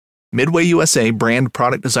Midway USA brand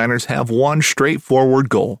product designers have one straightforward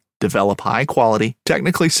goal: develop high-quality,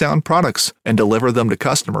 technically sound products and deliver them to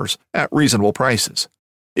customers at reasonable prices.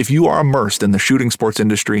 If you are immersed in the shooting sports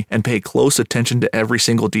industry and pay close attention to every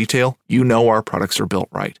single detail, you know our products are built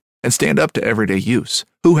right and stand up to everyday use.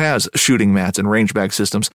 Who has shooting mats and range bag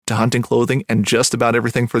systems to hunting clothing and just about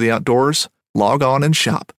everything for the outdoors? Log on and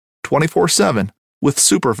shop 24/7 with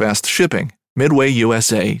super fast shipping.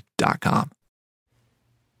 MidwayUSA.com.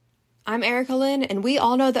 I'm Erica Lynn, and we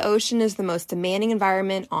all know the ocean is the most demanding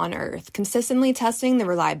environment on Earth, consistently testing the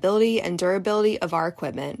reliability and durability of our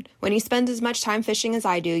equipment. When you spend as much time fishing as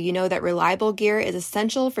I do, you know that reliable gear is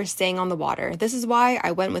essential for staying on the water. This is why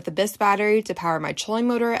I went with the Abyss battery to power my trolling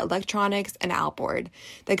motor, electronics, and outboard.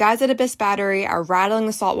 The guys at Abyss Battery are rattling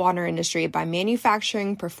the saltwater industry by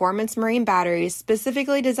manufacturing performance marine batteries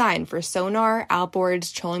specifically designed for sonar,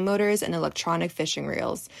 outboards, trolling motors, and electronic fishing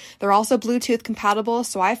reels. They're also Bluetooth compatible,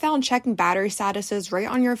 so I found checking battery statuses right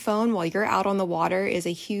on your phone while you're out on the water is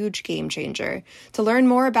a huge game changer. To learn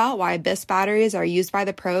more about why Abyss batteries are used by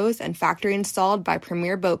the pros and factory installed by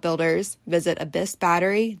premier boat builders, visit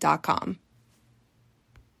abyssbattery.com.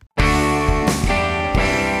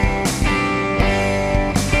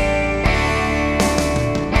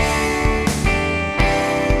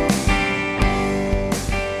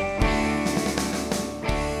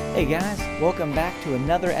 Hey guys, welcome back to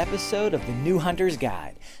another episode of the New Hunter's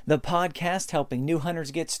Guide, the podcast helping new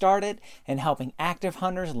hunters get started and helping active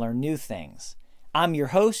hunters learn new things. I'm your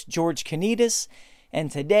host, George Kanitas,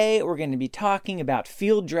 and today we're going to be talking about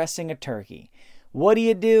field dressing a turkey. What do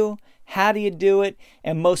you do? How do you do it?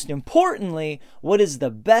 And most importantly, what is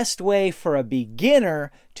the best way for a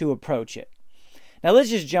beginner to approach it? Now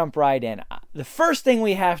let's just jump right in. The first thing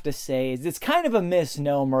we have to say is it's kind of a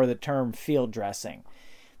misnomer, the term field dressing.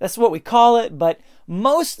 That's what we call it, but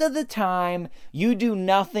most of the time, you do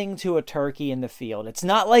nothing to a turkey in the field. It's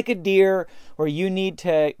not like a deer where you need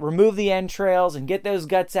to remove the entrails and get those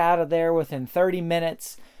guts out of there within 30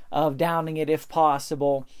 minutes of downing it if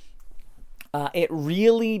possible.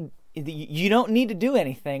 You don't need to do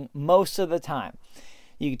anything most of the time.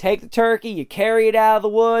 You take the turkey, you carry it out of the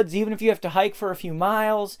woods, even if you have to hike for a few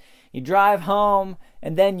miles, you drive home,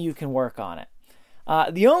 and then you can work on it.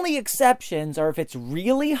 The only exceptions are if it's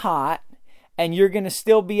really hot and you're going to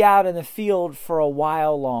still be out in the field for a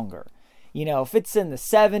while longer. You know, if it's in the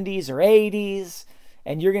 70s or 80s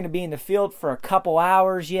and you're going to be in the field for a couple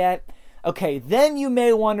hours yet, okay, then you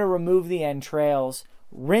may want to remove the entrails,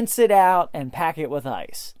 rinse it out, and pack it with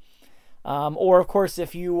ice. Or, of course,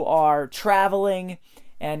 if you are traveling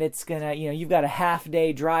and it's going to, you've got a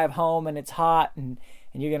half-day drive home and it's hot and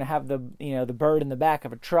you're going to have the bird in the back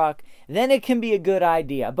of a truck, then it can be a good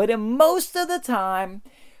idea. But in most of the time,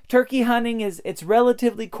 turkey hunting it's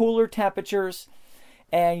relatively cooler temperatures,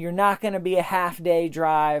 and you're not going to be a half-day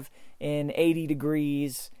drive in 80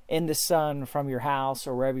 degrees in the sun from your house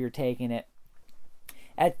or wherever you're taking it.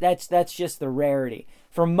 That's just the rarity.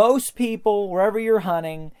 For most people, wherever you're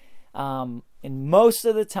hunting, and most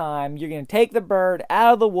of the time, you're going to take the bird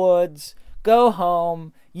out of the woods, go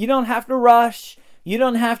home. You don't have to rush. You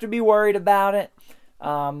don't have to be worried about it.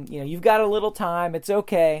 You've got a little time. It's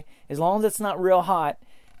okay, as long as it's not real hot.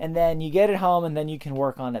 And then you get it home, and then you can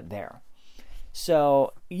work on it there.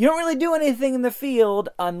 So you don't really do anything in the field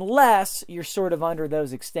unless you're sort of under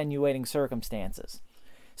those extenuating circumstances.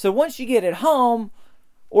 So once you get it home,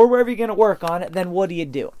 or wherever you're going to work on it, then what do you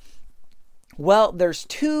do? Well, there's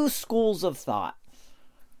two schools of thought.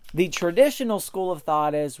 The traditional school of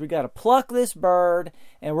thought is we got to pluck this bird,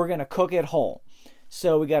 and we're going to cook it whole.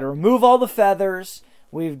 So we got to remove all the feathers,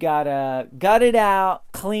 we've got to gut it out,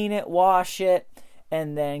 clean it, wash it,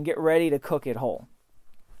 and then get ready to cook it whole.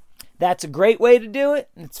 That's a great way to do it.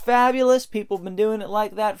 It's fabulous. People have been doing it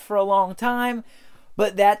like that for a long time,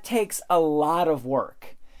 but that takes a lot of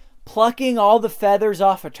work. Plucking all the feathers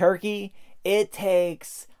off a turkey, it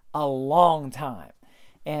takes a long time.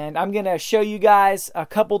 And I'm going to show you guys a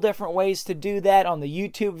couple different ways to do that on the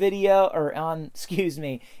YouTube video,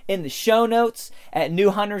 in the show notes at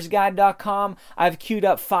newhuntersguide.com. I've queued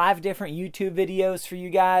up 5 different YouTube videos for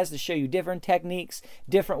you guys to show you different techniques,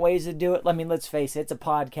 different ways to do it. Let's face it, it's a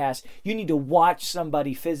podcast. You need to watch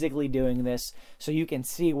somebody physically doing this so you can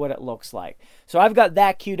see what it looks like. So I've got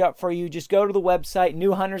that queued up for you. Just go to the website,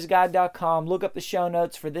 newhuntersguide.com, look up the show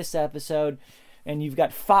notes for this episode, and you've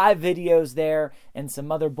got 5 videos there and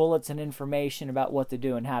some other bullets and information about what to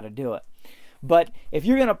do and how to do it. But if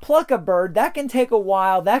you're going to pluck a bird, that can take a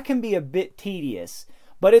while. That can be a bit tedious.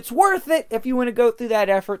 But it's worth it if you want to go through that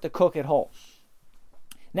effort to cook it whole.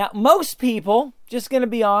 Now, most people, just going to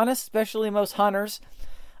be honest, especially most hunters,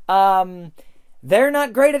 they're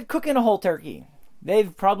not great at cooking a whole turkey.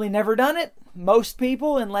 They've probably never done it. Most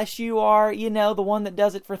people, unless you are, the one that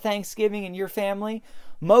does it for Thanksgiving in your family,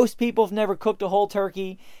 most people have never cooked a whole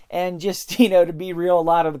turkey. And just, to be real, a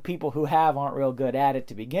lot of the people who have aren't real good at it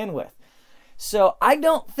to begin with. So I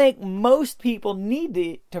don't think most people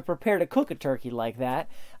need to prepare to cook a turkey like that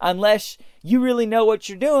unless you really know what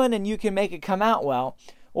you're doing and you can make it come out well,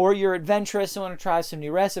 or you're adventurous and want to try some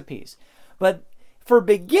new recipes. But for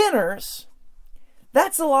beginners,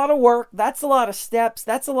 that's a lot of work, that's a lot of steps,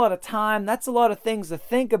 that's a lot of time, that's a lot of things to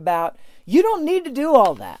think about. You don't need to do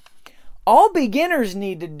all that. All beginners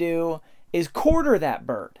need to do is quarter that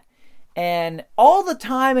bird. And all the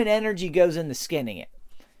time and energy goes into skinning it.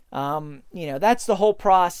 That's the whole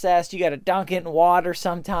process. You got to dunk it in water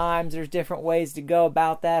sometimes. There's different ways to go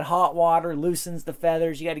about that. Hot water loosens the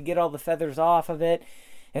feathers. You got to get all the feathers off of it.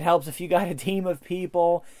 It helps if you got a team of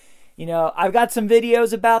people. I've got some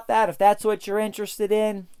videos about that. If that's what you're interested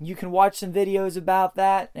in, you can watch some videos about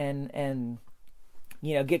that and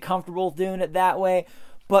get comfortable doing it that way.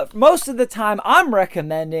 But most of the time, I'm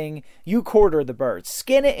recommending you quarter the bird.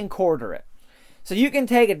 Skin it and quarter it. So you can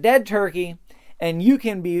take a dead turkey and you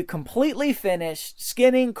can be completely finished,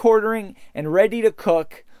 skinning, quartering, and ready to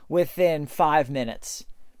cook within 5 minutes.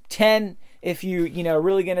 10 if you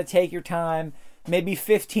really going to take your time. Maybe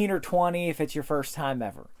 15 or 20 if it's your first time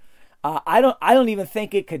ever. I don't even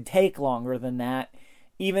think it could take longer than that.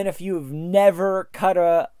 Even if you've never cut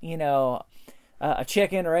a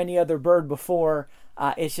chicken or any other bird before,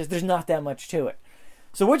 it's just there's not that much to it.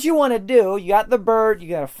 So what you want to do, you got the bird, you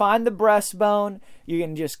got to find the breastbone, you're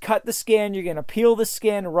going to just cut the skin, you're going to peel the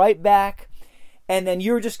skin right back, and then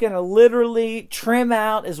you're just going to literally trim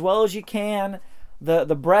out as well as you can the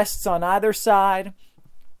breasts on either side,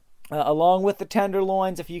 along with the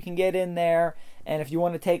tenderloins if you can get in there, and if you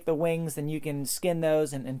want to take the wings, then you can skin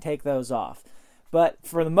those and take those off. But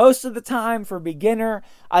for the most of the time, for beginner,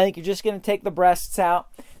 I think you're just going to take the breasts out,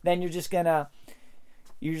 then you're just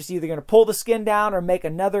either going to pull the skin down or make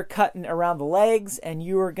another cut around the legs, and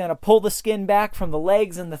you are going to pull the skin back from the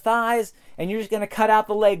legs and the thighs, and you're just going to cut out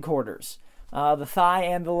the leg quarters, the thigh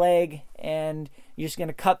and the leg, and you're just going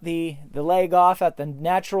to cut the leg off at the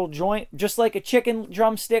natural joint, just like a chicken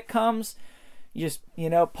drumstick comes. You just,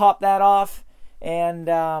 pop that off,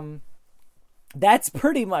 and that's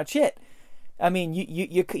pretty much it. I mean,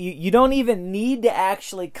 you don't even need to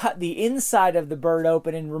actually cut the inside of the bird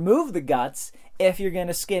open and remove the guts if you're going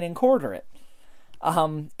to skin and quarter it.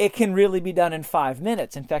 It can really be done in 5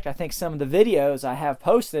 minutes. In fact, I think some of the videos I have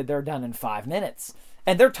posted, they're done in 5 minutes.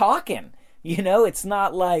 And they're talking. It's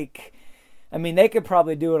not like, they could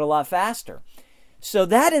probably do it a lot faster. So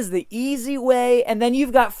that is the easy way. And then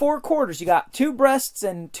you've got 4 quarters. You got 2 breasts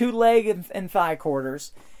and 2 leg and thigh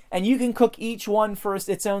quarters. And you can cook each one for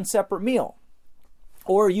its own separate meal.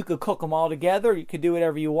 Or you could cook them all together. You could do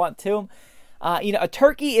whatever you want to them. A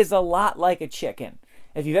turkey is a lot like a chicken.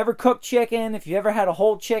 If you've ever cooked chicken, if you've ever had a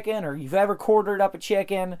whole chicken, or you've ever quartered up a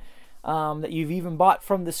chicken that you've even bought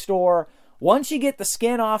from the store, once you get the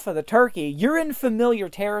skin off of the turkey, you're in familiar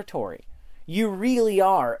territory. You really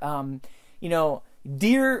are.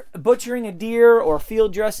 Butchering a deer or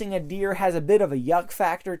field dressing a deer has a bit of a yuck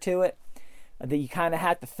factor to it that you kind of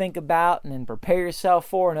have to think about and then prepare yourself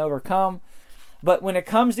for and overcome. But when it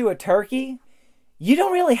comes to a turkey, you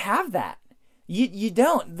don't really have that. You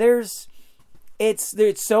don't. It's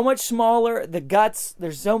so much smaller. The guts,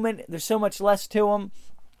 there's so much less to them.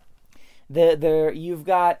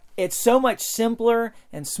 It's so much simpler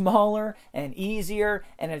and smaller and easier,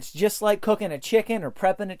 and it's just like cooking a chicken or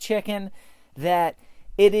prepping a chicken, that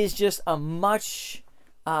it is just a much,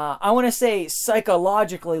 I want to say,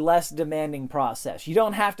 psychologically less demanding process. You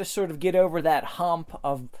don't have to sort of get over that hump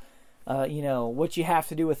of what you have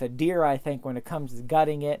to do with a deer, I think, when it comes to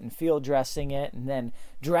gutting it and field dressing it and then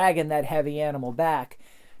dragging that heavy animal back.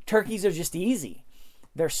 Turkeys are just easy.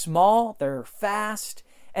 They're small, they're fast,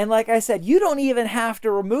 and like I said, you don't even have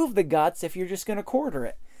to remove the guts if you're just going to quarter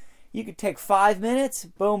it. You could take 5 minutes,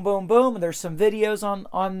 boom, boom, boom. There's some videos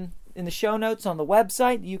on in the show notes on the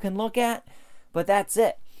website you can look at, but that's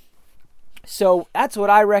it. So that's what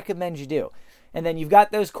I recommend you do. And then you've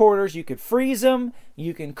got those quarters. You could freeze them.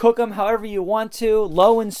 You can cook them however you want to.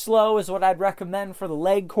 Low and slow is what I'd recommend for the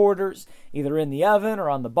leg quarters, either in the oven or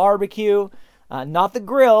on the barbecue. Not the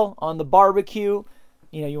grill, on the barbecue.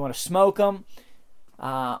 You want to smoke them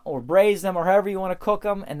or braise them or however you want to cook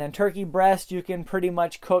them. And then turkey breast, you can pretty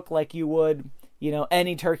much cook like you would,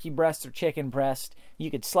 any turkey breast or chicken breast. You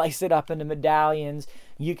could slice it up into medallions.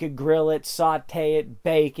 You could grill it, saute it,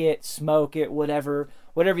 bake it, smoke it, whatever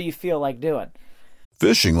you feel like doing.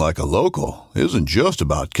 Fishing like a local isn't just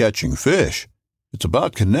about catching fish. It's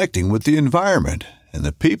about connecting with the environment and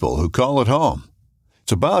the people who call it home.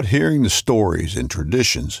 It's about hearing the stories and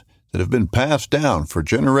traditions that have been passed down for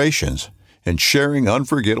generations and sharing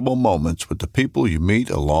unforgettable moments with the people you meet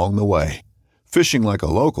along the way. Fishing like a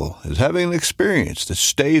local is having an experience that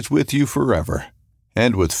stays with you forever.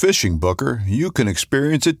 And with Fishing Booker, you can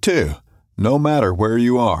experience it too, no matter where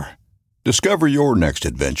you are. Discover your next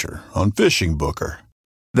adventure on Fishing Booker.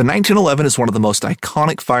 The 1911 is one of the most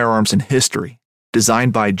iconic firearms in history.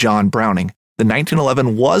 Designed by John Browning, the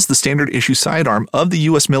 1911 was the standard issue sidearm of the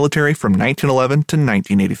U.S. military from 1911 to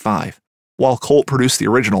 1985. While Colt produced the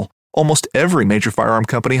original, almost every major firearm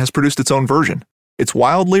company has produced its own version. It's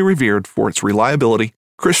wildly revered for its reliability,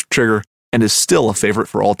 crisp trigger, and is still a favorite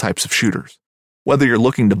for all types of shooters. Whether you're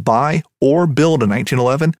looking to buy or build a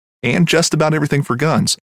 1911 and just about everything for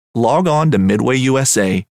guns, log on to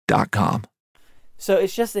midwayusa.com. So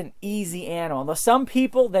it's just an easy animal. Now, some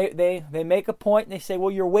people, they make a point and they say,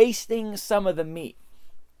 well, you're wasting some of the meat.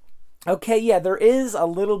 Okay, yeah, there is a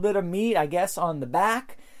little bit of meat, I guess, on the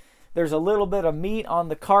back. There's a little bit of meat on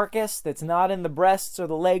the carcass that's not in the breasts or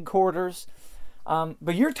the leg quarters.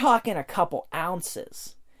 But you're talking a couple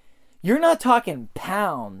ounces. You're not talking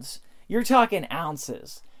pounds. You're talking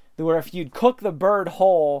ounces. Where if you'd cook the bird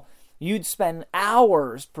whole, you'd spend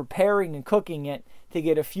hours preparing and cooking it to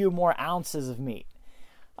get a few more ounces of meat.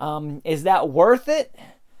 Is that worth it?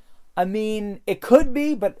 I mean, it could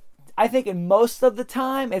be, but I think in most of the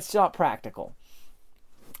time, it's not practical.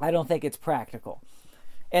 I don't think it's practical.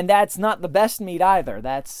 And that's not the best meat either.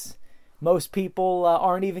 Most people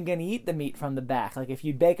aren't even going to eat the meat from the back. Like if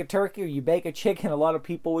you bake a turkey or you bake a chicken, a lot of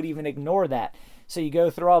people would even ignore that. So you go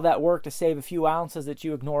through all that work to save a few ounces that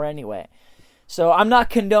you ignore anyway. So I'm not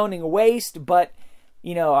condoning waste, but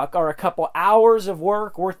or a couple hours of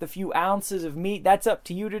work worth a few ounces of meat, that's up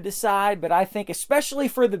to you to decide. But I think especially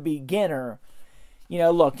for the beginner,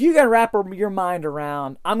 look, you got to wrap your mind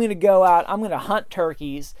around, I'm going to go out, I'm going to hunt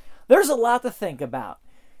turkeys. There's a lot to think about.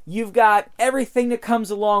 You've got everything that comes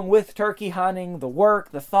along with turkey hunting, the work,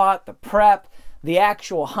 the thought, the prep, the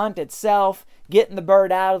actual hunt itself, getting the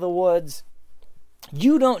bird out of the woods.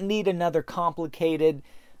 You don't need another complicated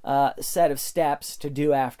set of steps to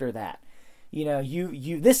do after that.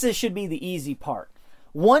 This should be the easy part.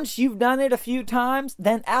 Once you've done it a few times,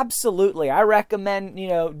 then absolutely, I recommend,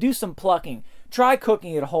 do some plucking. Try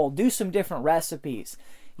cooking it whole. Do some different recipes.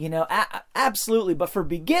 Absolutely. But for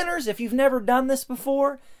beginners, if you've never done this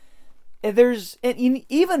before,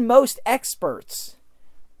 even most experts,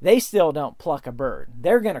 they still don't pluck a bird.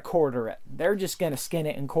 They're going to quarter it. They're just going to skin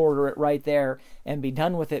it and quarter it right there and be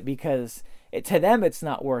done with it because to them it's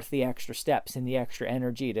not worth the extra steps and the extra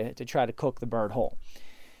energy to try to cook the bird whole.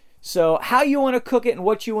 So how you want to cook it and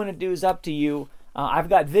what you want to do is up to you. I've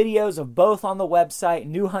got videos of both on the website,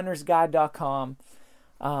 newhuntersguide.com.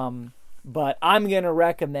 But I'm going to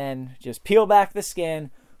recommend just peel back the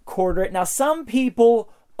skin, quarter it. Now, some people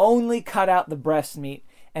only cut out the breast meat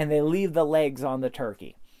and they leave the legs on the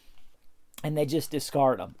turkey and they just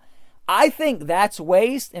discard them. I think that's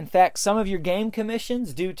waste. In fact, some of your game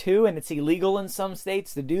commissions do too, and it's illegal in some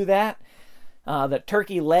states to do that. The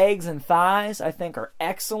turkey legs and thighs, I think, are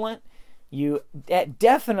excellent. You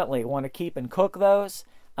definitely want to keep and cook those.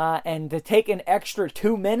 And to take an extra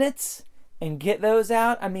 2 minutes and get those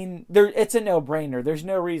out, I mean, it's a no-brainer. There's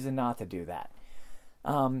no reason not to do that.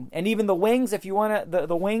 And even the wings, if you want to,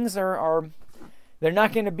 the wings are they're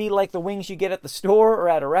not going to be like the wings you get at the store or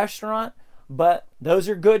at a restaurant, but those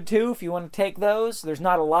are good too if you want to take those. There's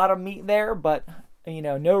not a lot of meat there, but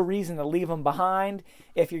no reason to leave them behind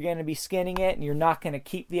if you're going to be skinning it and you're not going to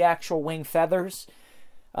keep the actual wing feathers,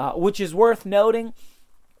 which is worth noting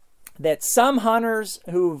that some hunters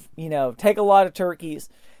who take a lot of turkeys,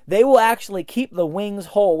 they will actually keep the wings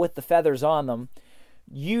whole with the feathers on them.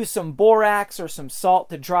 Use some borax or some salt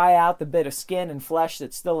to dry out the bit of skin and flesh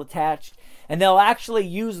that's still attached. And they'll actually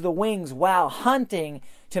use the wings while hunting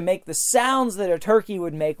to make the sounds that a turkey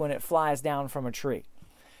would make when it flies down from a tree.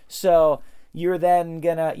 So you're then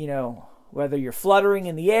gonna, whether you're fluttering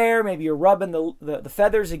in the air, maybe you're rubbing the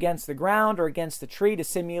feathers against the ground or against the tree to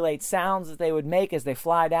simulate sounds that they would make as they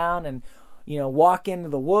fly down and, walk into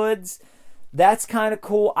the woods. That's kind of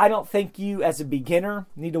cool. I don't think you, as a beginner,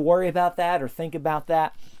 need to worry about that or think about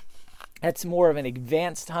that. That's more of an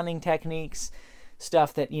advanced hunting techniques,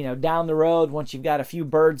 stuff that, down the road, once you've got a few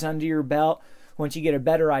birds under your belt, once you get a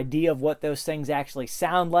better idea of what those things actually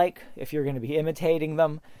sound like, if you're going to be imitating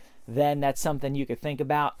them, then that's something you could think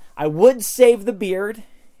about. I would save the beard,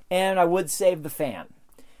 and I would save the fan.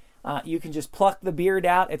 You can just pluck the beard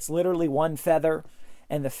out. It's literally one feather.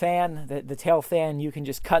 And the fan, the tail fan, you can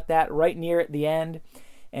just cut that right near at the end.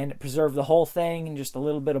 and preserve the whole thing in just a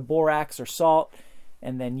little bit of borax or salt.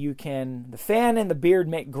 And then the fan and the beard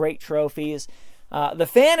make great trophies. The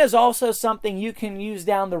fan is also something you can use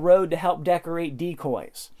down the road to help decorate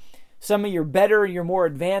decoys. Some of your more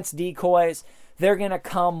advanced decoys, they're going to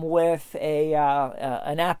come with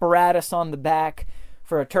an apparatus on the back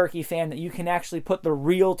for a turkey fan that you can actually put the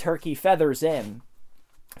real turkey feathers in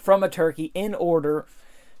from a turkey in order,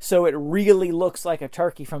 so it really looks like a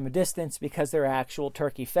turkey from a distance because they're actual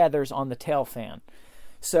turkey feathers on the tail fan.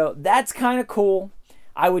 So that's kind of cool.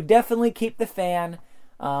 I would definitely keep the fan.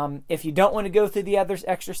 If you don't want to go through the other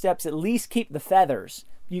extra steps, at least keep the feathers.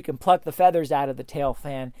 You can pluck the feathers out of the tail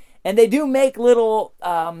fan. And they do make little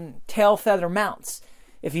tail feather mounts.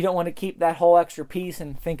 If you don't want to keep that whole extra piece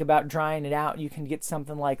and think about drying it out, you can get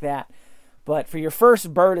something like that. But for your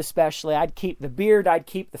first bird especially, I'd keep the beard, I'd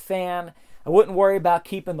keep the fan. I wouldn't worry about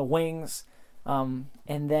keeping the wings. And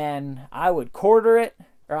then I would quarter it,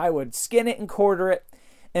 or I would skin it and quarter it,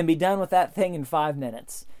 and be done with that thing in 5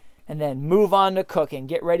 minutes. And then move on to cooking.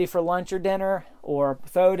 Get ready for lunch or dinner, or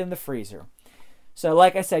throw it in the freezer. So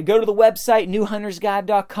like I said, go to the website,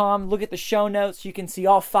 newhuntersguide.com. Look at the show notes. You can see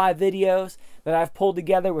all 5 videos that I've pulled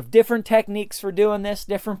together with different techniques for doing this,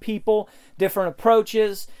 different people, different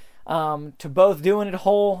approaches to both doing it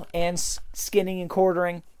whole and skinning and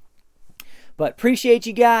quartering. But appreciate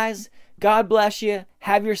you guys. God bless you.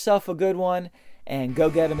 Have yourself a good one, and go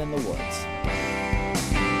get them in the woods.